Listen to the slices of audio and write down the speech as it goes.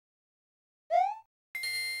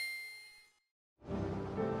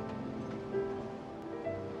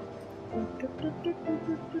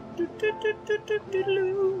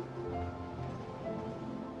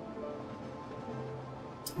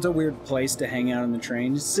It's a weird place to hang out on the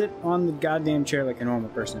train. Just sit on the goddamn chair like a normal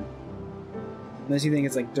person. Unless you think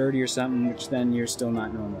it's like dirty or something, which then you're still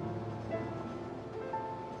not normal.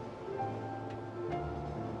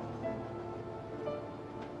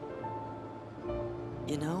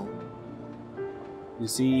 You know? You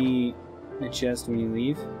see the chest when you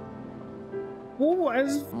leave? Well,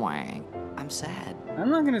 Wang. I'm sad. I'm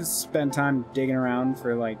not gonna spend time digging around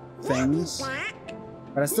for, like, things.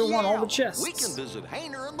 But I still want all the chests. We can visit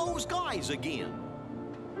Hayner and those guys again.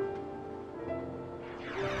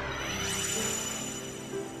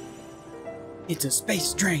 It's a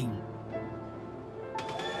space train.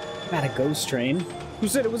 Not a ghost train. Who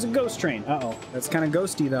said it was a ghost train? Uh-oh. That's kind of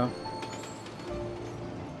ghosty, though.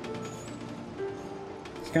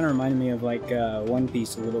 It's kind of reminded me of, like, One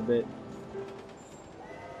Piece a little bit.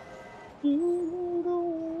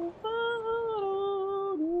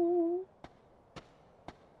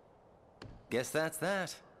 Guess that's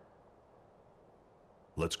that.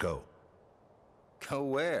 Let's go. Go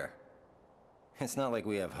where? It's not like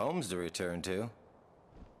we have homes to return to.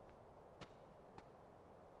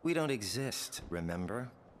 We don't exist,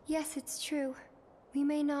 remember? Yes, it's true. We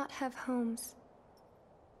may not have homes.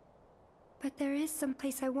 But there is some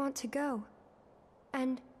place I want to go.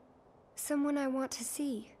 And someone I want to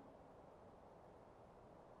see.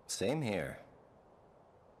 Same here.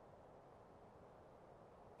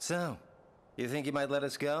 So, you think you might let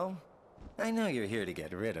us go? I know you're here to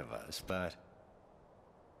get rid of us, but...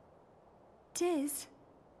 Diz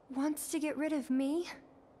wants to get rid of me?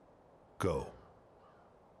 Go.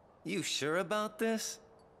 You sure about this?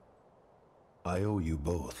 I owe you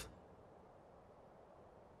both.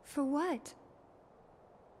 For what?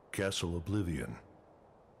 Castle Oblivion.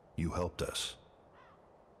 You helped us.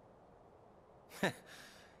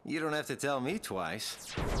 You don't have to tell me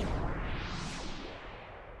twice.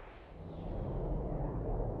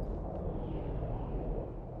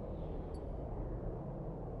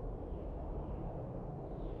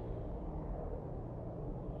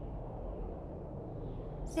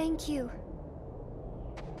 Thank you.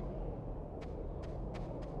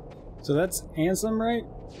 So that's Ansem, right?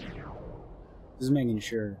 Just making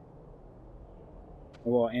sure.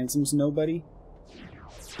 Well, Ansem's nobody?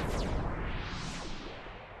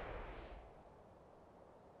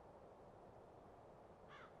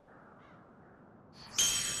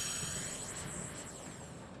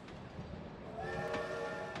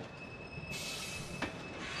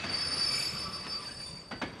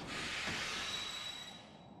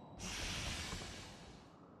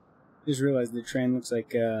 Just realized the train looks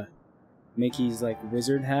like Mickey's like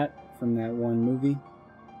wizard hat from that one movie.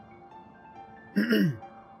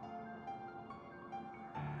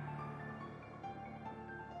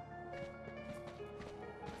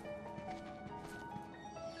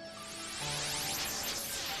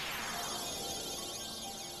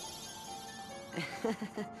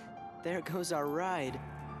 There goes our ride.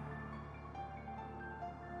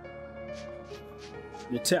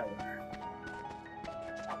 The tower.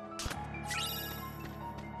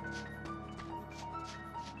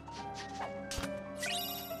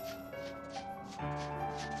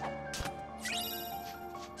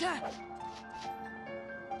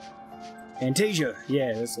 Fantasia!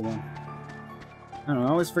 Yeah, that's the one. I don't know, I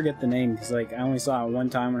always forget the name, because like, I only saw it one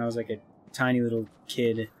time when I was like a tiny little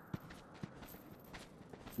kid.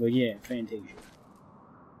 But yeah, Fantasia.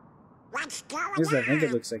 I think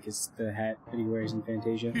it looks like it's the hat that he wears in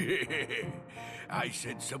Fantasia. I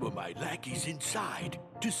sent some of my lackeys inside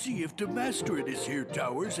to see if the master in this here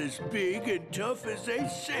tower's as big and tough as they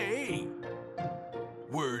say.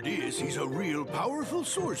 Word is he's a real powerful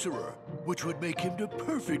sorcerer, which would make him the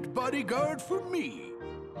perfect bodyguard for me.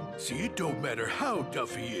 See, it don't matter how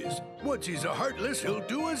tough he is. Once he's a heartless, he'll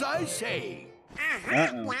do as I say.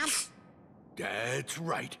 That's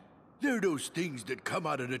right. They're those things that come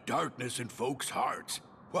out of the darkness in folks' hearts.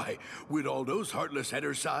 Why, with all those heartless at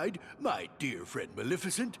her side, my dear friend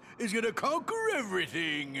Maleficent is gonna conquer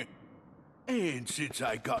everything. And since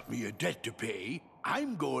I got me a debt to pay,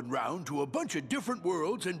 I'm going round to a bunch of different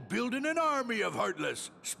worlds and building an army of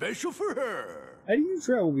Heartless, special for her. How do you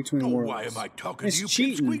travel between worlds? Why am I talking to you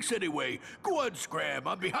pipsqueaks anyway? Go on, Scram.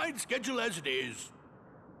 I'm behind schedule as it is.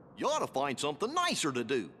 You ought to find something nicer to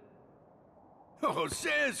do. Oh,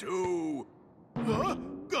 says who? Huh?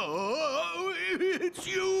 Oh, it's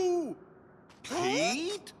you!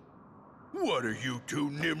 Pete? What are you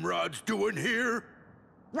two Nimrods doing here?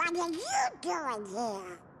 What are you doing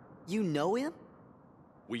here? You know him?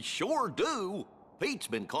 We sure do. Pete's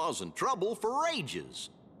been causing trouble for ages.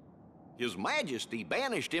 His Majesty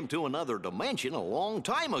banished him to another dimension a long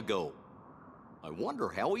time ago. I wonder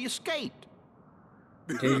how he escaped.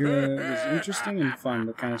 Tegra was interesting and fun,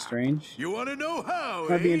 but kind of strange. You want to know how,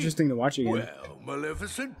 Might be eh? interesting to watch again. Well,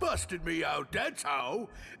 Maleficent busted me out, that's how.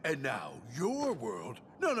 And now your world,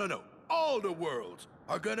 no, all the worlds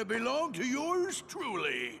are gonna belong to yours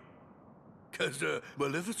truly. Cause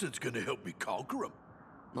Maleficent's gonna help me conquer them.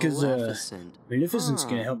 Because Maleficent. Maleficent's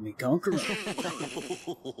gonna help me conquer it.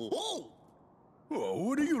 Oh,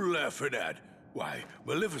 what are you laughing at? Why,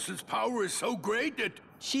 Maleficent's power is so great that...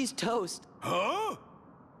 She's toast. Huh?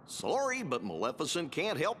 Sorry, but Maleficent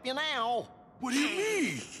can't help you now. What do you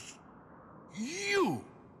mean? You!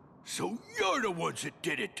 So you're the ones that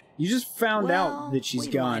did it! You just found out that she's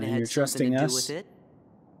we gone might and have you're had trusting something to do us. with it.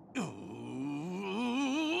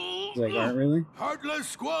 It's like, aren't really? Heartless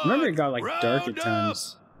Squad! Remember it got like dark round at up!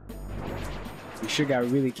 times. You sure got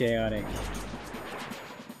really chaotic.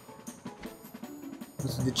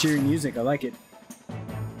 This is the cheery music, I like it.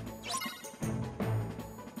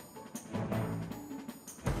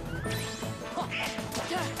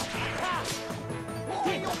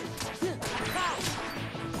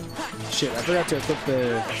 Shit, I forgot to equip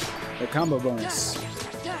the combo bonus.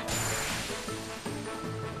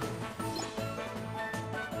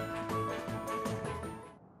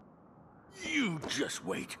 You just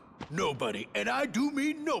wait. Nobody, and I do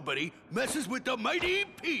mean nobody, messes with the mighty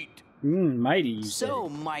Pete! Mighty, you So,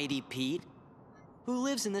 say. Mighty Pete. Who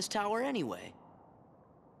lives in this tower anyway?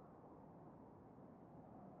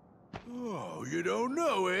 Oh, you don't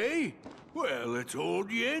know, eh? Well, it's old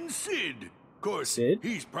Yen Sid. Of course, Sid?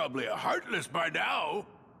 he's probably a heartless by now.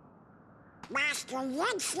 Master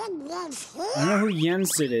Jensen lives I don't know who Yen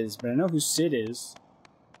Sid is, but I know who Sid is.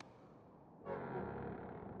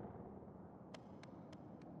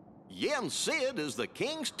 Yen Sid is the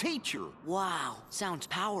king's teacher. Wow, sounds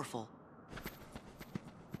powerful.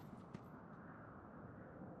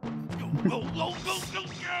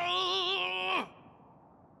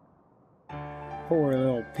 Poor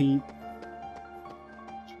little Pete.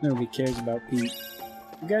 Nobody cares about Pete.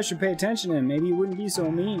 You guys should pay attention to him. Maybe he wouldn't be so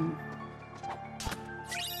mean.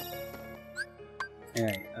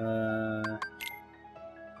 Okay,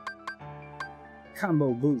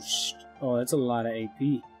 combo boost. Oh, that's a lot of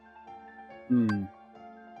AP.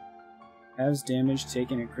 Has damage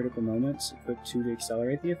taken at critical moments. Equip 2 to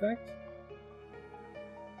accelerate the effect?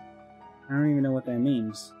 I don't even know what that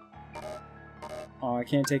means. Oh, I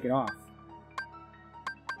can't take it off.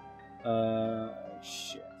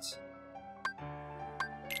 Shit.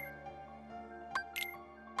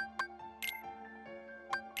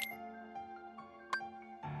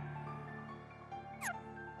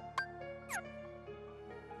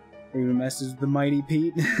 Even messes with the mighty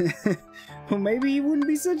Pete. Well, maybe he wouldn't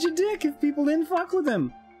be such a dick if people didn't fuck with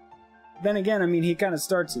him. Then again, I mean, he kind of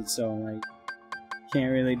starts it, so, like,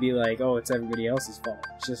 can't really be like, oh, it's everybody else's fault.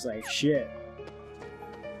 It's just like, shit.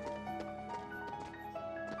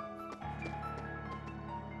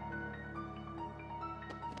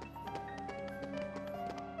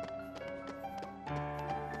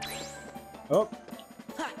 Oh.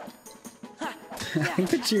 I think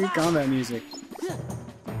the cheery combat music.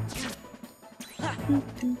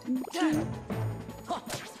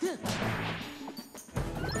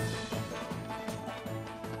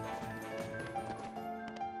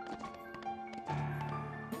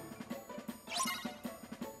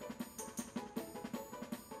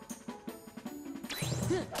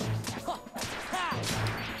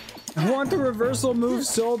 I want the reversal move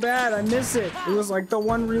so bad, I miss it. It was like the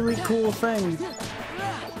one really cool thing.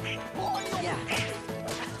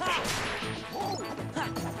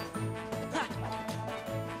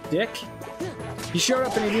 Dick. He showed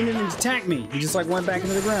up and he didn't even attack me. He just like went back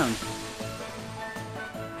into the ground.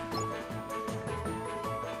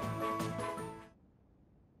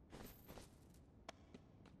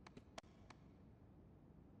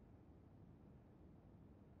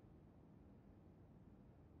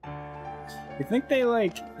 You think they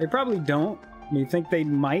they probably don't. You think they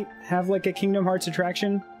might have like a Kingdom Hearts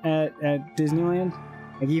attraction at Disneyland?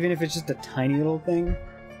 Like even if it's just a tiny little thing?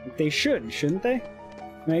 Like, they should, shouldn't they?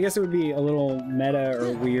 I mean, I guess it would be a little meta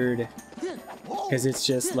or weird because it's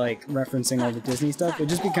just like referencing all the Disney stuff. It'd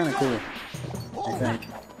just be kind of cool, I think.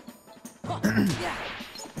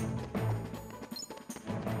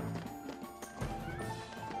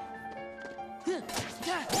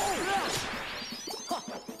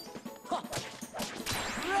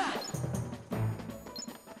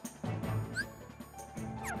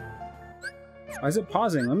 Why is it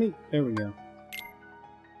pausing? Let me... There we go.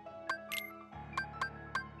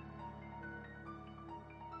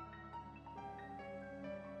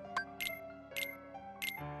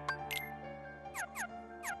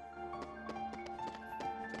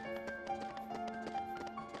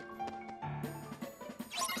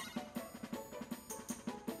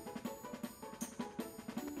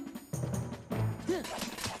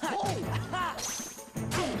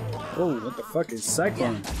 Oh, what the fuck is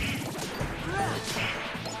Cyclone?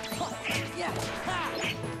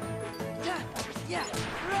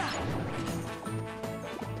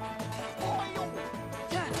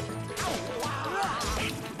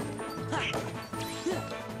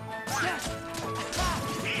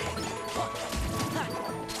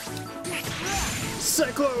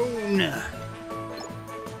 Cyclone!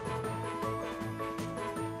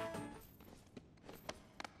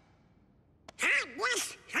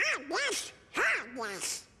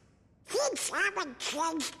 Hardness. Things haven't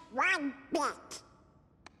changed one bit.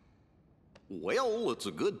 Well, it's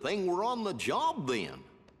a good thing we're on the job then.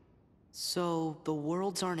 So, the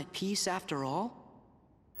worlds aren't at peace after all?